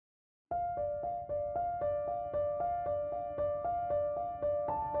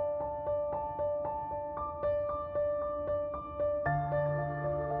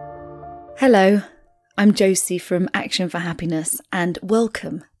Hello, I'm Josie from Action for Happiness and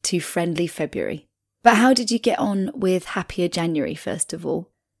welcome to Friendly February. But how did you get on with Happier January, first of all?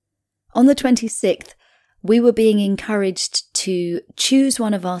 On the 26th, we were being encouraged to choose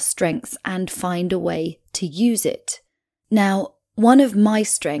one of our strengths and find a way to use it. Now, one of my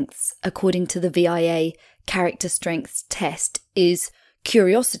strengths, according to the VIA Character Strengths Test, is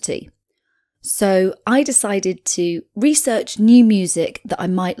curiosity. So I decided to research new music that I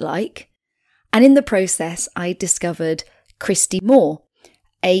might like. And in the process, I discovered Christy Moore,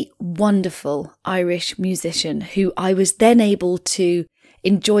 a wonderful Irish musician who I was then able to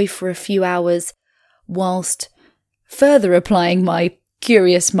enjoy for a few hours whilst further applying my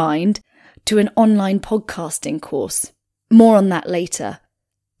curious mind to an online podcasting course. More on that later.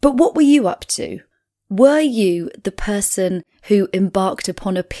 But what were you up to? Were you the person who embarked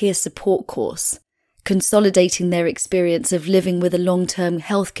upon a peer support course, consolidating their experience of living with a long-term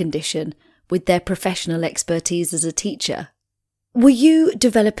health condition with their professional expertise as a teacher? Were you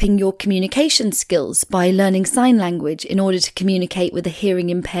developing your communication skills by learning sign language in order to communicate with a hearing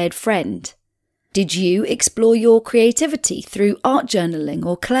impaired friend? Did you explore your creativity through art journaling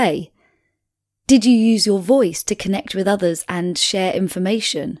or clay? Did you use your voice to connect with others and share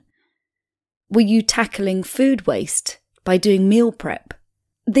information? Were you tackling food waste by doing meal prep?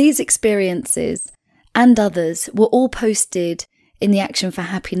 These experiences and others were all posted in the Action for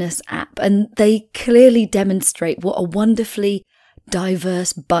Happiness app, and they clearly demonstrate what a wonderfully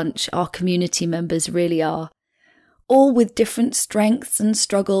diverse bunch our community members really are, all with different strengths and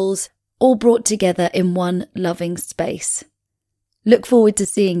struggles, all brought together in one loving space. Look forward to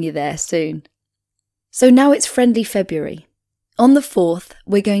seeing you there soon. So now it's Friendly February. On the 4th,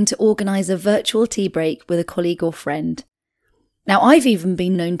 we're going to organise a virtual tea break with a colleague or friend. Now, I've even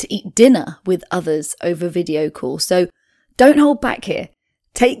been known to eat dinner with others over video call, so don't hold back here.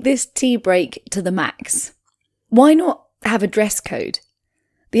 Take this tea break to the max. Why not have a dress code?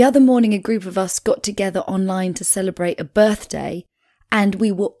 The other morning, a group of us got together online to celebrate a birthday, and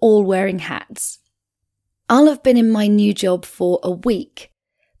we were all wearing hats. I'll have been in my new job for a week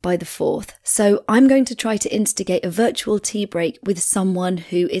by the 4th, so I'm going to try to instigate a virtual tea break with someone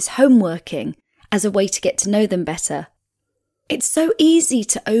who is homeworking as a way to get to know them better. It's so easy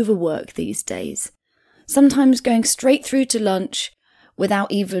to overwork these days, sometimes going straight through to lunch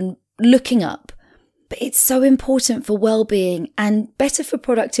without even looking up. But it's so important for well-being and better for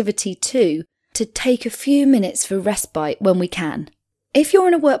productivity too, to take a few minutes for respite when we can. If you're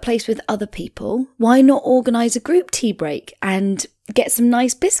in a workplace with other people, why not organise a group tea break and get some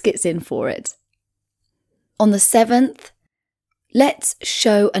nice biscuits in for it? On the 7th, let's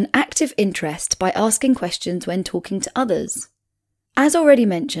show an active interest by asking questions when talking to others. As already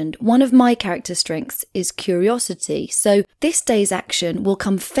mentioned, one of my character strengths is curiosity, so this day's action will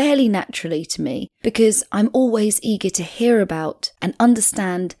come fairly naturally to me because I'm always eager to hear about and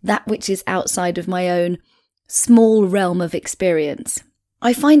understand that which is outside of my own small realm of experience.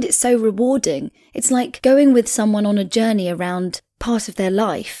 I find it so rewarding. It's like going with someone on a journey around part of their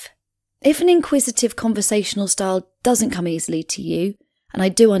life. If an inquisitive conversational style doesn't come easily to you, and I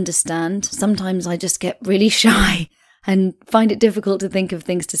do understand, sometimes I just get really shy and find it difficult to think of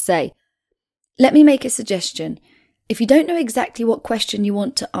things to say, let me make a suggestion. If you don't know exactly what question you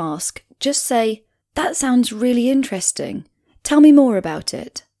want to ask, just say, "That sounds really interesting. Tell me more about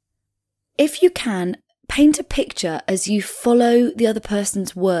it." If you can, paint a picture as you follow the other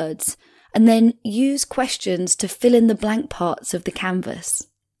person's words, and then use questions to fill in the blank parts of the canvas.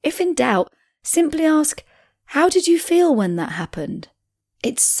 If in doubt, simply ask, "How did you feel when that happened?"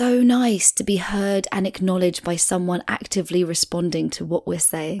 It's so nice to be heard and acknowledged by someone actively responding to what we're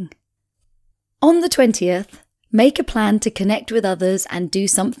saying. On the 20th, make a plan to connect with others and do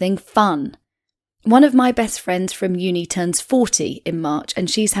something fun. One of my best friends from uni turns 40 in March and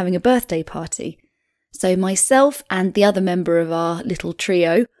she's having a birthday party. So myself and the other member of our little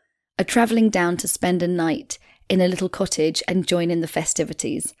trio are travelling down to spend a night in a little cottage and join in the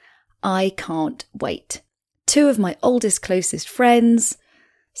festivities. I can't wait. 2 of my oldest, closest friends,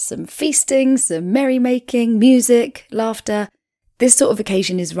 some feasting, some merrymaking, music, laughter. This sort of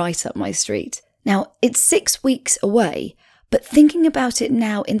occasion is right up my street. Now, it's 6 weeks away, but thinking about it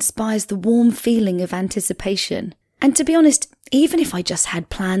now inspires the warm feeling of anticipation. And to be honest, even if I just had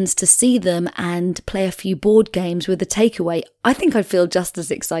plans to see them and play a few board games with a takeaway, I think I'd feel just as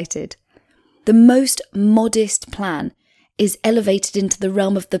excited. The most modest plan is elevated into the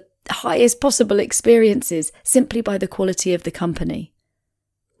realm of the highest possible experiences simply by the quality of the company.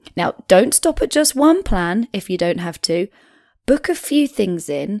 Now, don't stop at just one plan if you don't have to. Book a few things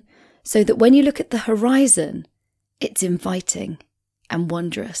in so that when you look at the horizon, it's inviting and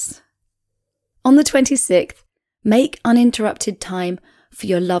wondrous. On the 26th, make uninterrupted time for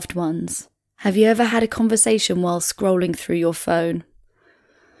your loved ones. Have you ever had a conversation while scrolling through your phone?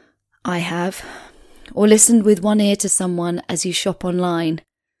 I have. Or listened with one ear to someone as you shop online.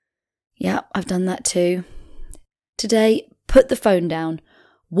 Yeah, I've done that too. Today, put the phone down,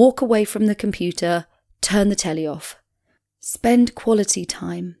 walk away from the computer, turn the telly off. Spend quality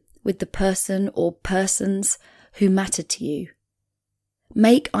time with the person or persons who matter to you.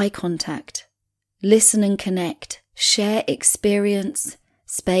 Make eye contact, listen and connect, share experience,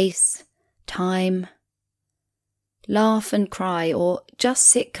 space, time. Laugh and cry or just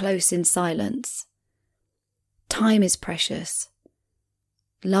sit close in silence. Time is precious.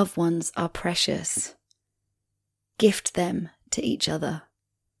 Loved ones are precious. Gift them to each other.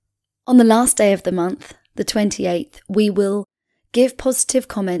 On the last day of the month, the 28th, we will give positive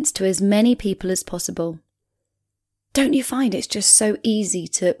comments to as many people as possible. Don't you find it's just so easy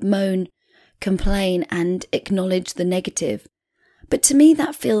to moan, complain, and acknowledge the negative? But to me,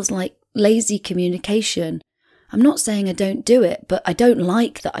 that feels like lazy communication. I'm not saying I don't do it, but I don't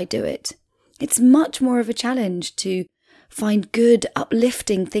like that I do it. It's much more of a challenge to find good,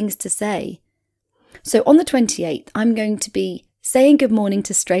 uplifting things to say. So on the 28th, I'm going to be saying good morning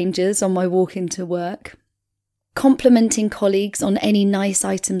to strangers on my walk into work, complimenting colleagues on any nice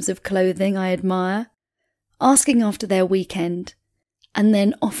items of clothing I admire, asking after their weekend, and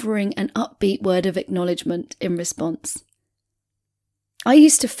then offering an upbeat word of acknowledgement in response. I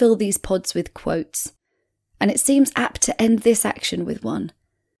used to fill these pods with quotes, and it seems apt to end this action with one.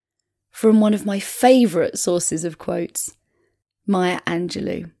 From one of my favourite sources of quotes, Maya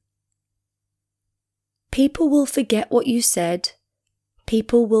Angelou. People will forget what you said,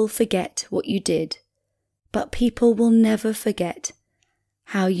 people will forget what you did, but people will never forget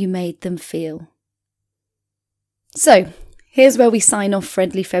how you made them feel. So, here's where we sign off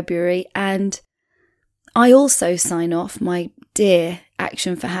Friendly February, and I also sign off my dear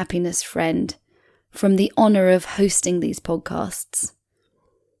Action for Happiness friend from the honour of hosting these podcasts.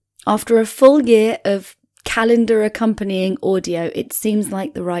 After a full year of calendar accompanying audio, it seems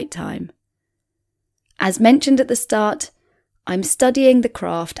like the right time. As mentioned at the start, I'm studying the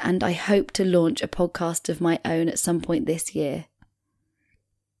craft and I hope to launch a podcast of my own at some point this year.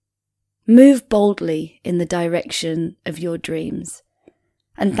 Move boldly in the direction of your dreams.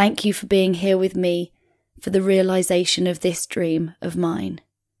 And thank you for being here with me for the realisation of this dream of mine.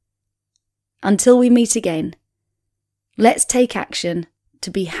 Until we meet again, let's take action to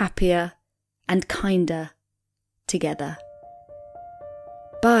be happier and kinder together.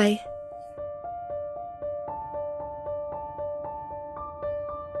 Bye.